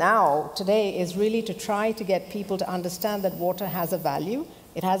thing now today is really to try to get people to understand that water has a value.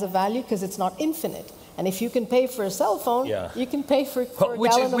 It has a value because it's not infinite. And if you can pay for a cell phone, you can pay for a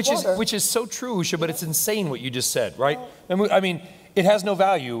gallon of water. Which is so true, Usha, but it's insane what you just said, right? I mean, it has no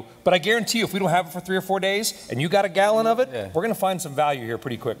value, but I guarantee you if we don't have it for 3 or 4 days and you got a gallon of it, we're going to find some value here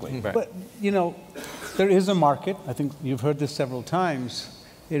pretty quickly. Right. But, there is a market. I think you've heard this several times.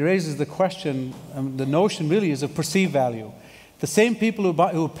 It raises the question, the notion really is of perceived value. The same people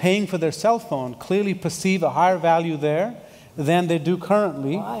who are paying for their cell phone clearly perceive a higher value there than they do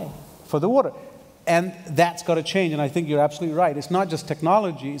currently for the water. And that's got to change, and I think you're absolutely right. It's not just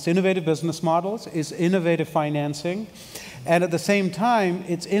technology, it's innovative business models, it's innovative financing, and at the same time,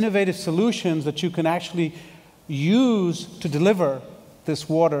 it's innovative solutions that you can actually use to deliver this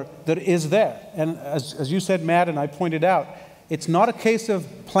water that is there. And as you said, Matt, and I pointed out, it's not a case of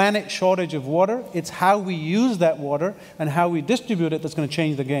planet shortage of water, it's how we use that water and how we distribute it that's going to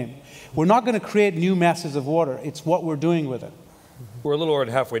change the game. We're not going to create new masses of water, it's what we're doing with it. We're a little over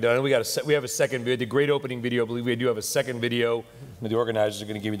halfway done. We have a second video, the great opening video. I believe we do have a second video. The organizers are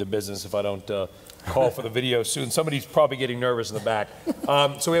going to give me the business if I don't call for the video soon. Somebody's probably getting nervous in the back.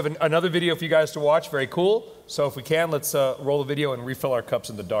 So we have another video for you guys to watch. Very cool. So if we can, let's roll the video and refill our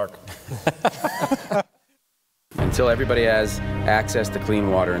cups in the dark. Until everybody has access to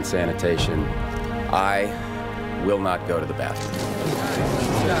clean water and sanitation, I will not go to the bathroom.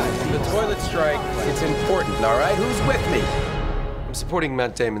 The toilet strike, it's important, all right? Who's with me? I'm supporting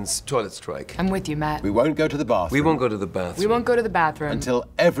Matt Damon's toilet strike. I'm with you, Matt. We won't go to the bathroom. We won't go to the bathroom. We won't go to the bathroom. Until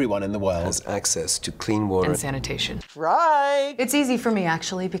everyone in the world has access to clean water and sanitation. Right. It's easy for me,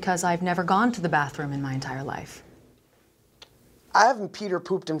 actually, because I've never gone to the bathroom in my entire life. I haven't peed or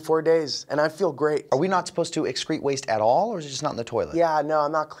pooped in 4 days, and I feel great. Are we not supposed to excrete waste at all, or is it just not in the toilet? Yeah, no,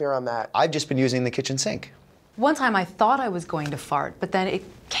 I'm not clear on that. I've just been using the kitchen sink. One time I thought I was going to fart, but then it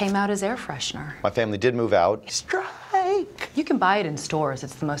came out as air freshener. My family did move out. Strike! You can buy it in stores.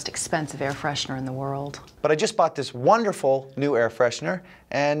 It's the most expensive air freshener in the world. But I just bought this wonderful new air freshener,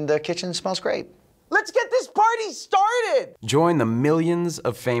 and the kitchen smells great. Let's get this party started! Join the millions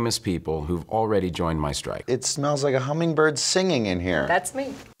of famous people who've already joined my strike. It smells like a hummingbird singing in here. That's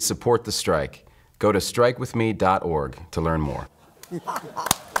me. Support the strike. Go to strikewithme.org to learn more.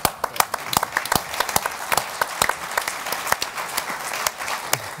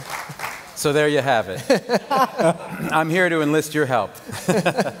 So there you have it. I'm here to enlist your help.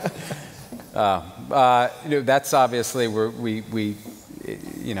 That's obviously we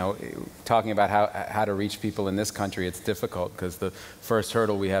talking about how to reach people in this country. It's difficult because the first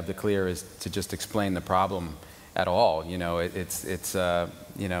hurdle we have to clear is to just explain the problem at all. We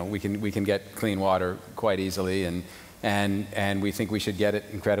can get clean water quite easily, and we think we should get it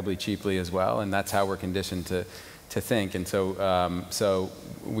incredibly cheaply as well, and that's how we're conditioned to think. And so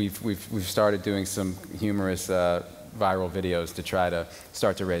we've started doing some humorous viral videos to try to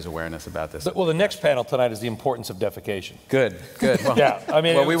start to raise awareness about this. Well, the next panel tonight is the importance of defecation. Good. Well, yeah, I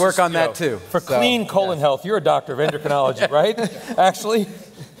mean, well, we work on that too. For clean colon health, you're a doctor of endocrinology, right? Actually,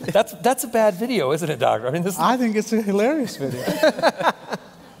 that's a bad video, isn't it, doctor? I mean, I think it's a hilarious video.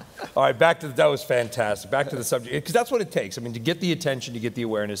 All right, that was fantastic. Back to the subject, because that's what it takes. I mean, to get the attention, to get the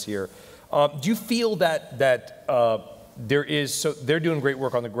awareness here. Do you feel that they're doing great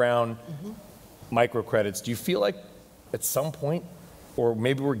work on the ground, microcredits? Do you feel like at some point, or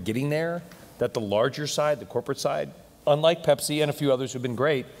maybe we're getting there, that the larger side, the corporate side, unlike Pepsi and a few others who've been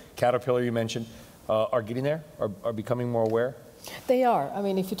great, Caterpillar you mentioned, are getting there, are becoming more aware? They are. I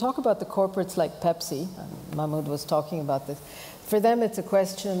mean, if you talk about the corporates like Pepsi, Mahmoud was talking about this, for them it's a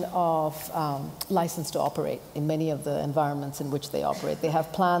question of license to operate in many of the environments in which they operate. They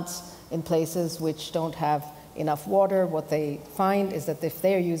have plants in places which don't have enough water. What they find is that if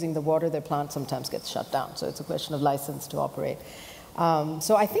they're using the water, their plant sometimes gets shut down. So it's a question of license to operate.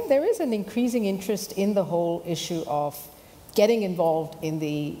 So I think there is an increasing interest in the whole issue of getting involved in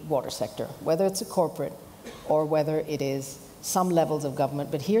the water sector, whether it's a corporate or whether it is some levels of government.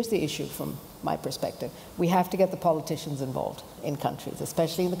 But here's the issue from my perspective. We have to get the politicians involved in countries,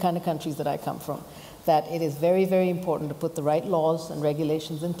 especially in the kind of countries that I come from, that it is very, very important to put the right laws and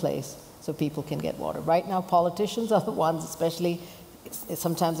regulations in place so people can get water. Right now, politicians are the ones, especially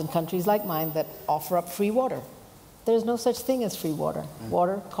sometimes in countries like mine, that offer up free water. There's no such thing as free water.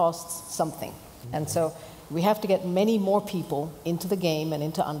 Water costs something. And so we have to get many more people into the game and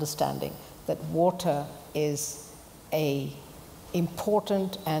into understanding that water is an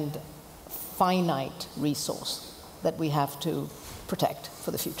important and finite resource that we have to protect for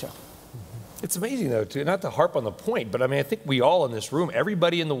the future. It's amazing, though, not to harp on the point, but I mean, I think we all in this room,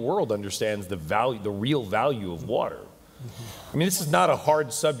 everybody in the world understands the real value of water. I mean, this is not a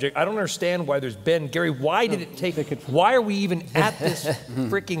hard subject. I don't understand why there's been, Gary, why did it take, why are we even at this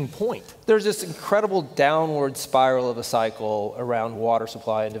freaking point? There's this incredible downward spiral of a cycle around water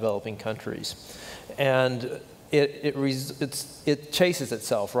supply in developing countries. And it chases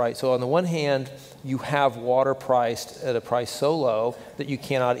itself, right? So on the one hand, you have water priced at a price so low that you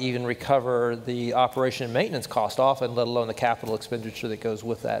cannot even recover the operation and maintenance cost often, let alone the capital expenditure that goes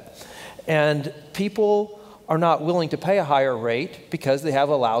with that. And people are not willing to pay a higher rate because they have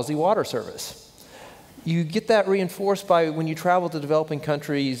a lousy water service. You get that reinforced by when you travel to developing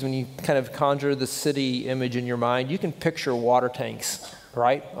countries, when you kind of conjure the city image in your mind, you can picture water tanks,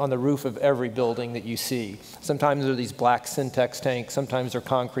 right, on the roof of every building that you see. Sometimes they're these black Syntex tanks, sometimes they're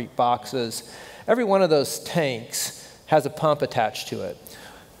concrete boxes. Every one of those tanks has a pump attached to it.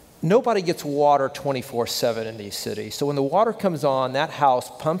 Nobody gets water 24/7 in these cities. So when the water comes on, that house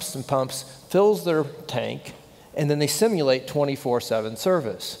pumps and pumps, fills their tank, and then they simulate 24/7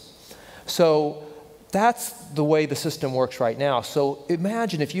 service. So that's the way the system works right now. So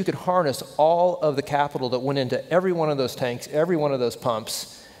imagine if you could harness all of the capital that went into every one of those tanks, every one of those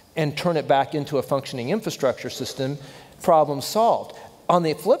pumps, and turn it back into a functioning infrastructure system, problem solved. On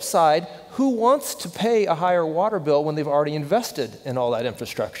the flip side, who wants to pay a higher water bill when they've already invested in all that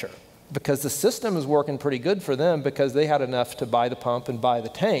infrastructure? because the system is working pretty good for them because they had enough to buy the pump and buy the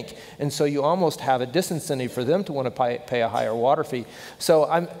tank. And so you almost have a disincentive for them to want to pay a higher water fee. So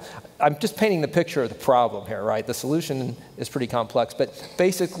I'm just painting the picture of the problem here, right? The solution is pretty complex, but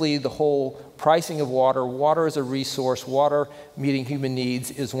basically the whole pricing of water, water as a resource, water meeting human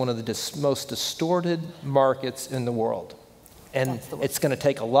needs is one of the most distorted markets in the world. And it's going to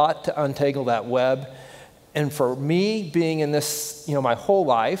take a lot to untangle that web. And for me, being in this, my whole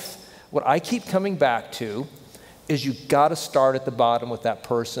life, what I keep coming back to is you got to start at the bottom with that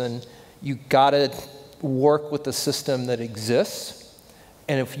person. You got to work with the system that exists.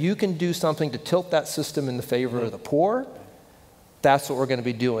 And if you can do something to tilt that system in the favor of the poor, that's what we're going to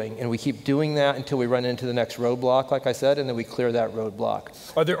be doing. And we keep doing that until we run into the next roadblock, like I said, and then we clear that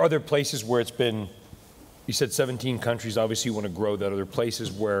roadblock. Are there places where it's been, you said 17 countries, obviously you want to grow that. Are there places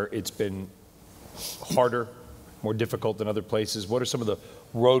where it's been harder, more difficult than other places? What are some of the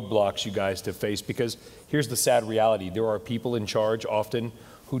roadblocks you guys have faced? Because here's the sad reality. There are people in charge often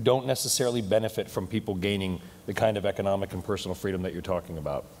who don't necessarily benefit from people gaining the kind of economic and personal freedom that you're talking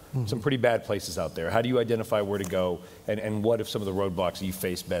about. Mm-hmm. Some pretty bad places out there. How do you identify where to go, and what have some of the roadblocks you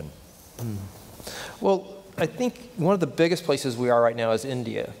face been? Well, I think one of the biggest places we are right now is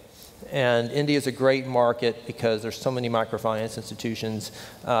India. And India is a great market because there's so many microfinance institutions,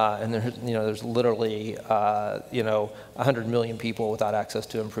 and there's literally 100 million people without access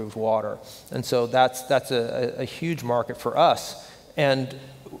to improved water, and so that's a huge market for us. And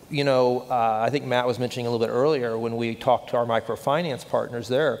I think Matt was mentioning a little bit earlier when we talked to our microfinance partners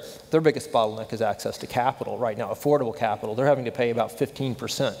there, their biggest bottleneck is access to capital right now, affordable capital. They're having to pay about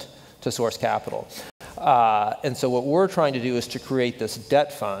 15% to source capital, and so what we're trying to do is to create this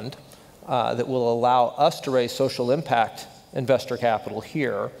debt fund that will allow us to raise social impact investor capital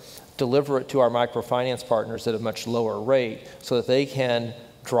here, deliver it to our microfinance partners at a much lower rate so that they can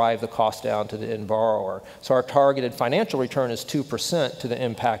drive the cost down to the end borrower. So our targeted financial return is 2% to the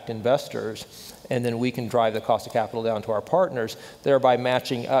impact investors, and then we can drive the cost of capital down to our partners, thereby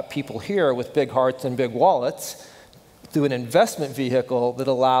matching up people here with big hearts and big wallets through an investment vehicle that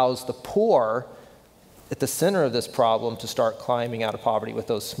allows the poor at the center of this problem to start climbing out of poverty with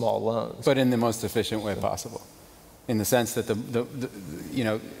those small loans. But in the most efficient way possible, in the sense that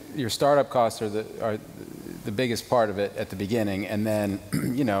your startup costs are the biggest part of it at the beginning, and then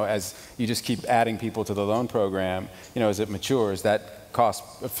as you just keep adding people to the loan program, as it matures, that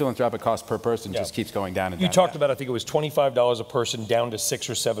philanthropic cost per person just keeps going down and down. You talked about, I think it was $25 a person down to 6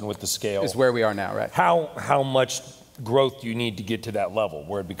 or 7 with the scale. Is where we are now, right? How much growth do you need to get to that level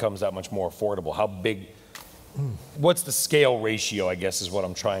where it becomes that much more affordable? How big? What's the scale ratio, I guess, is what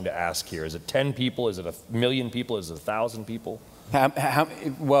I'm trying to ask here. Is it 10 people? Is it 1 million people? Is it 1,000 people? How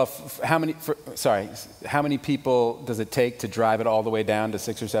many people does it take to drive it all the way down to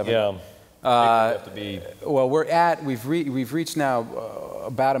 6 or 7? Yeah. Have to be. Well, we've reached now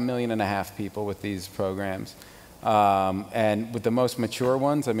about 1.5 million people with these programs. And with the most mature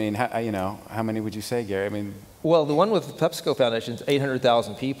ones, I mean, how many would you say, Gary? I mean, well, the one with the PepsiCo Foundation is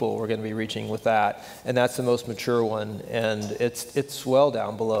 800,000 people we're going to be reaching with that, and that's the most mature one, and it's well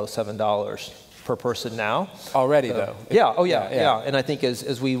down below $7 per person now. Already, though. Yeah. Oh, yeah. And I think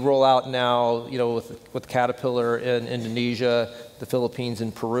as we roll out now, with Caterpillar in Indonesia, the Philippines,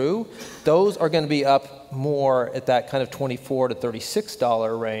 and Peru, those are going to be up more at that kind of $24 to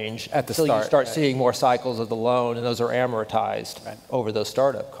 $36 range at the until start, you start seeing more cycles of the loan, and those are amortized over those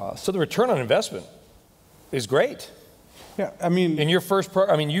startup costs. So the return on investment is great. Yeah, I mean, in your first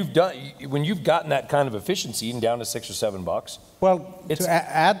when you've gotten that kind of efficiency even down to $6 or $7. Well, to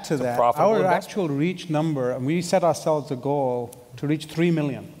add to that, our actual reach number, and we set ourselves a goal to reach 3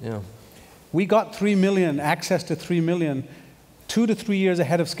 million. Yeah. We got 3 million, access to 3 million, 2 to 3 years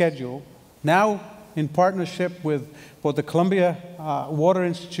ahead of schedule. Now, in partnership with both the Columbia Water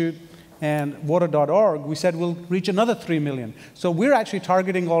Institute and water.org, we said we'll reach another 3 million. So we're actually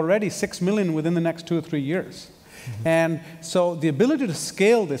targeting already 6 million within the next 2 or 3 years. Mm-hmm. And so the ability to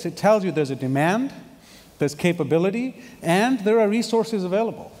scale this, it tells you there's a demand, there's capability, and there are resources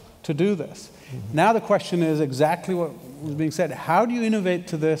available to do this. Mm-hmm. Now the question is exactly what was being said. How do you innovate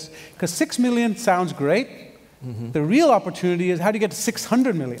to this? Because 6 million sounds great. Mm-hmm. The real opportunity is how do you get to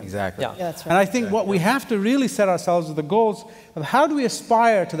 600 million? Exactly. Yeah, that's right. And I think what we have to really set ourselves are the goals of how do we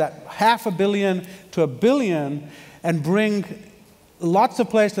aspire to that $500 million to $1 billion and bring lots of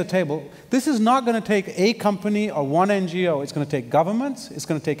players to the table. This is not going to take a company or one NGO. It's going to take governments, it's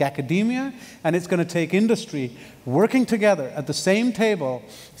going to take academia, and it's going to take industry working together at the same table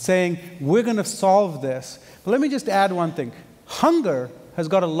saying, we're going to solve this. But let me just add one thing. Hunger has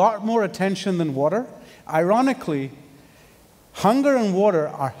got a lot more attention than water. Ironically, hunger and water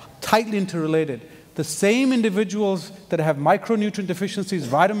are tightly interrelated. The same individuals that have micronutrient deficiencies,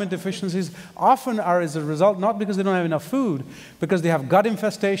 vitamin deficiencies, often are as a result, not because they don't have enough food, because they have gut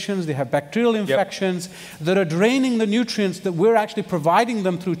infestations, they have bacterial infections that are draining the nutrients that we're actually providing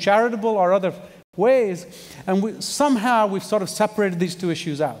them through charitable or other ways. And somehow we've sort of separated these two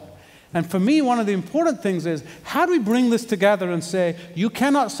issues out. And for me, one of the important things is, how do we bring this together and say, you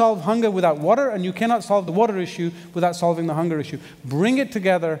cannot solve hunger without water, and you cannot solve the water issue without solving the hunger issue. Bring it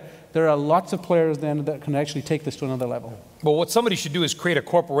together. There are lots of players then that can actually take this to another level. Well, what somebody should do is create a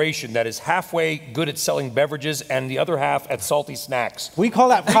corporation that is halfway good at selling beverages and the other half at salty snacks. We call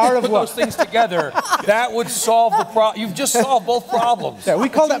that power of what? Put those things together, that would solve the problem. You've just solved both problems. Yeah, we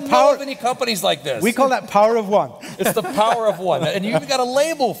call that power. Know of any companies like this? We call that power of one. It's the power of one, and you even got a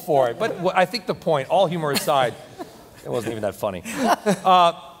label for it. But I think the point, all humor aside, it wasn't even that funny.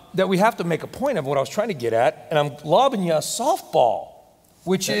 That we have to make a point of what I was trying to get at, and I'm lobbing you a softball,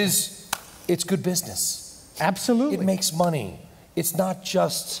 which is, it's good business. Absolutely. It makes money. It's not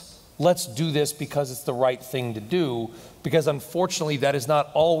just, let's do this because it's the right thing to do, because unfortunately that is not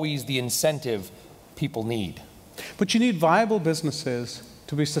always the incentive people need. But you need viable businesses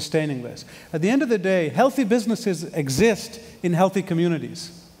to be sustaining this. At the end of the day, healthy businesses exist in healthy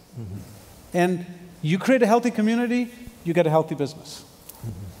communities. Mm-hmm. And you create a healthy community, you get a healthy business.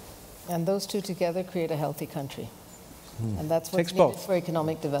 Mm-hmm. And those two together create a healthy country. And that's what's Takes needed both. for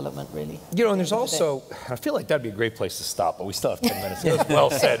economic development, really. You know, and there's also, I feel like that'd be a great place to stop, but we still have 10 minutes. It was well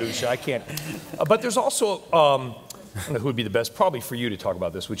said, Usha. I can't. But there's also, I don't know who would be the best, probably for you to talk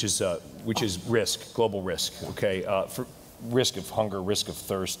about this, which is risk, global risk, okay? For risk of hunger, risk of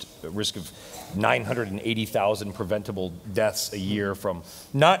thirst, risk of 980,000 preventable deaths a year from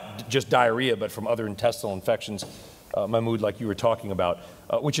not just diarrhea, but from other intestinal infections, Mahmoud, like you were talking about,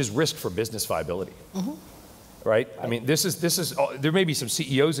 which is risk for business viability. Mm-hmm. Right? I mean, this is. There may be some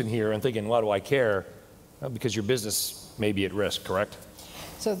CEOs in here and thinking, why do I care? Well, because your business may be at risk, correct?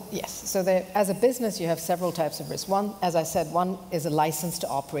 So yes. So as a business, you have several types of risk. One, as I said, one is a license to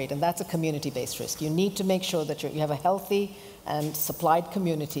operate, and that's a community-based risk. You need to make sure that you have a healthy and supplied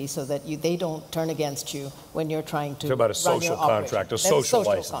community so that they don't turn against you when you're trying to Talk about a social contract, a social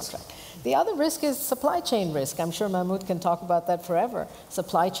license. Contract. The other risk is supply chain risk. I'm sure Mahmoud can talk about that forever.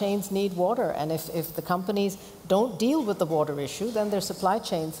 Supply chains need water, and if the companies don't deal with the water issue, then their supply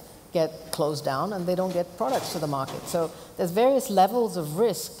chains get closed down and they don't get products to the market. So there's various levels of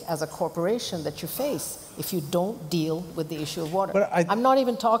risk as a corporation that you face if you don't deal with the issue of water. I'm not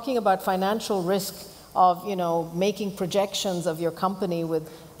even talking about financial risk of making projections of your company with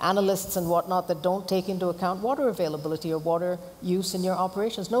analysts and whatnot that don't take into account water availability or water use in your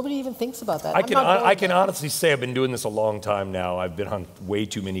operations. Nobody even thinks about that. I can honestly say I've been doing this a long time now. I've been on way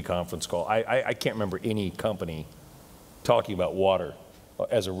too many conference calls. I can't remember any company talking about water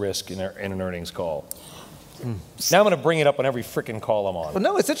as a risk in an earnings call. Now I'm going to bring it up on every frickin' call I'm on. Well,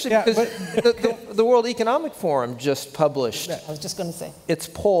 no, it's interesting because the World Economic Forum just published. I was just going to say its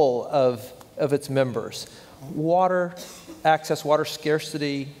poll of its members. Water access, water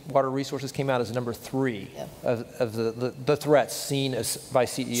scarcity, water resources came out as number 3 of the threats seen by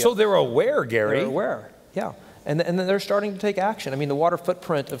CEOs. So they're aware, Gary. They're aware, yeah. And then they're starting to take action. I mean, the water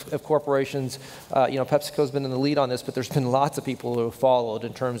footprint of corporations, PepsiCo's been in the lead on this, but there's been lots of people who have followed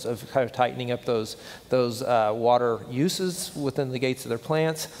in terms of kind of tightening up those water uses within the gates of their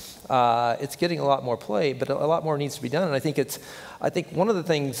plants. It's getting a lot more play, but a lot more needs to be done. And I think one of the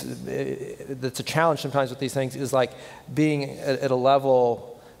things that's a challenge sometimes with these things is like being at a level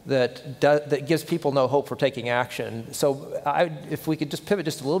that gives people no hope for taking action. So if we could just pivot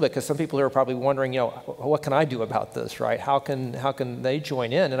just a little bit, because some people are probably wondering, what can I do about this, right? How can they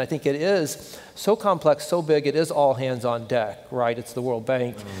join in? And I think it is so complex, so big, it is all hands on deck, right? It's the World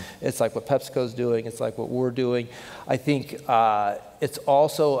Bank. Mm-hmm. It's like what PepsiCo's doing. It's like what we're doing. I think it's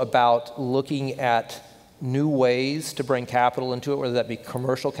also about looking at new ways to bring capital into it, whether that be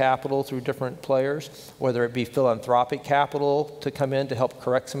commercial capital through different players, whether it be philanthropic capital to come in to help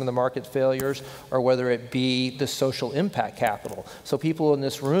correct some of the market failures, or whether it be the social impact capital. So people in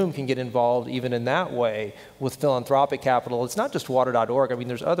this room can get involved even in that way with philanthropic capital. It's not just water.org. I mean,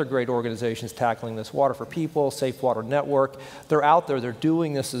 there's other great organizations tackling this. Water for People, Safe Water Network. They're out there. They're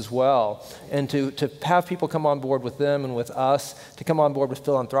doing this as well. And to have people come on board with them and with us, to come on board with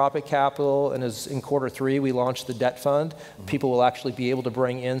philanthropic capital, and as in Q3, we launched the debt fund. People will actually be able to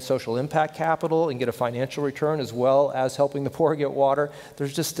bring in social impact capital and get a financial return, as well as helping the poor get water.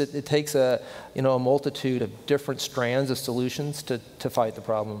 There's just, it takes a multitude of different strands of solutions to fight the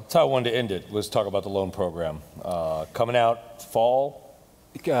problem. That's how I wanted to end it, was talk about the loan program. Coming out fall,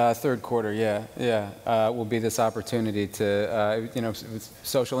 Third quarter, yeah. Will be this opportunity to,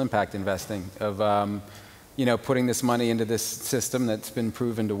 social impact investing of, putting this money into this system that's been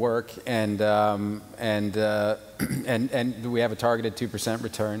proven to work, and we have a targeted 2%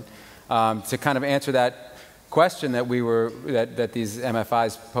 return. To kind of answer that question that that these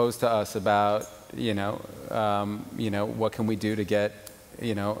MFIs posed to us about, what can we do to get,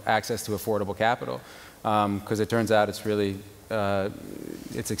 access to affordable capital? Because it turns out it's really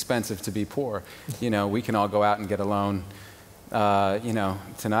it's expensive to be poor. We can all go out and get a loan,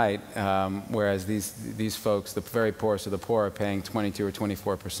 tonight, whereas these folks, the very poorest of the poor, are paying 22 or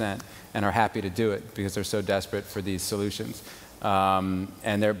 24% and are happy to do it because they're so desperate for these solutions. And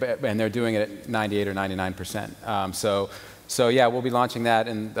they're doing it at 98 or 99%. So yeah, we'll be launching that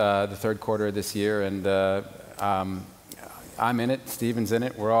in the third quarter of this year, and I'm in it. Steven's in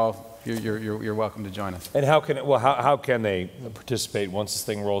it. We're all. You're welcome to join us. And how can they participate once this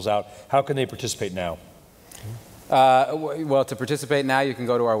thing rolls out? How can they participate now? Well, to participate now, you can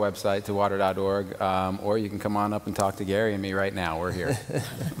go to our website, to water.org, or you can come on up and talk to Gary and me right now. We're here.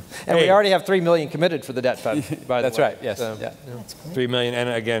 And we already have $3 million committed for the debt fund, by the way. That's right, yes. So, yeah. $3 million, and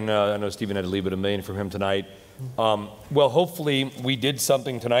again, I know Stephen had to leave, but $1 million from him tonight. Well, hopefully we did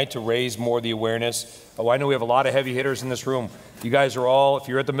something tonight to raise more of the awareness. Oh, I know we have a lot of heavy hitters in this room. You guys are all, if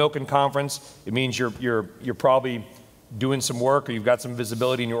you're at the Milken Conference, it means you're probably doing some work, or you've got some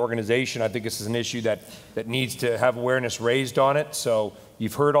visibility in your organization. I think this is an issue that needs to have awareness raised on it. So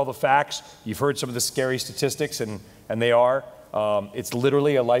you've heard all the facts, you've heard some of the scary statistics, and they are. It's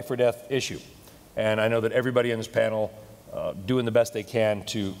literally a life or death issue. And I know that everybody on this panel doing the best they can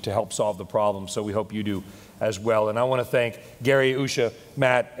to help solve the problem, so we hope you do as well. And I want to thank Gary, Usha,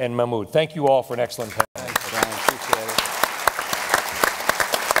 Matt, and Mahmoud. Thank you all for an excellent panel.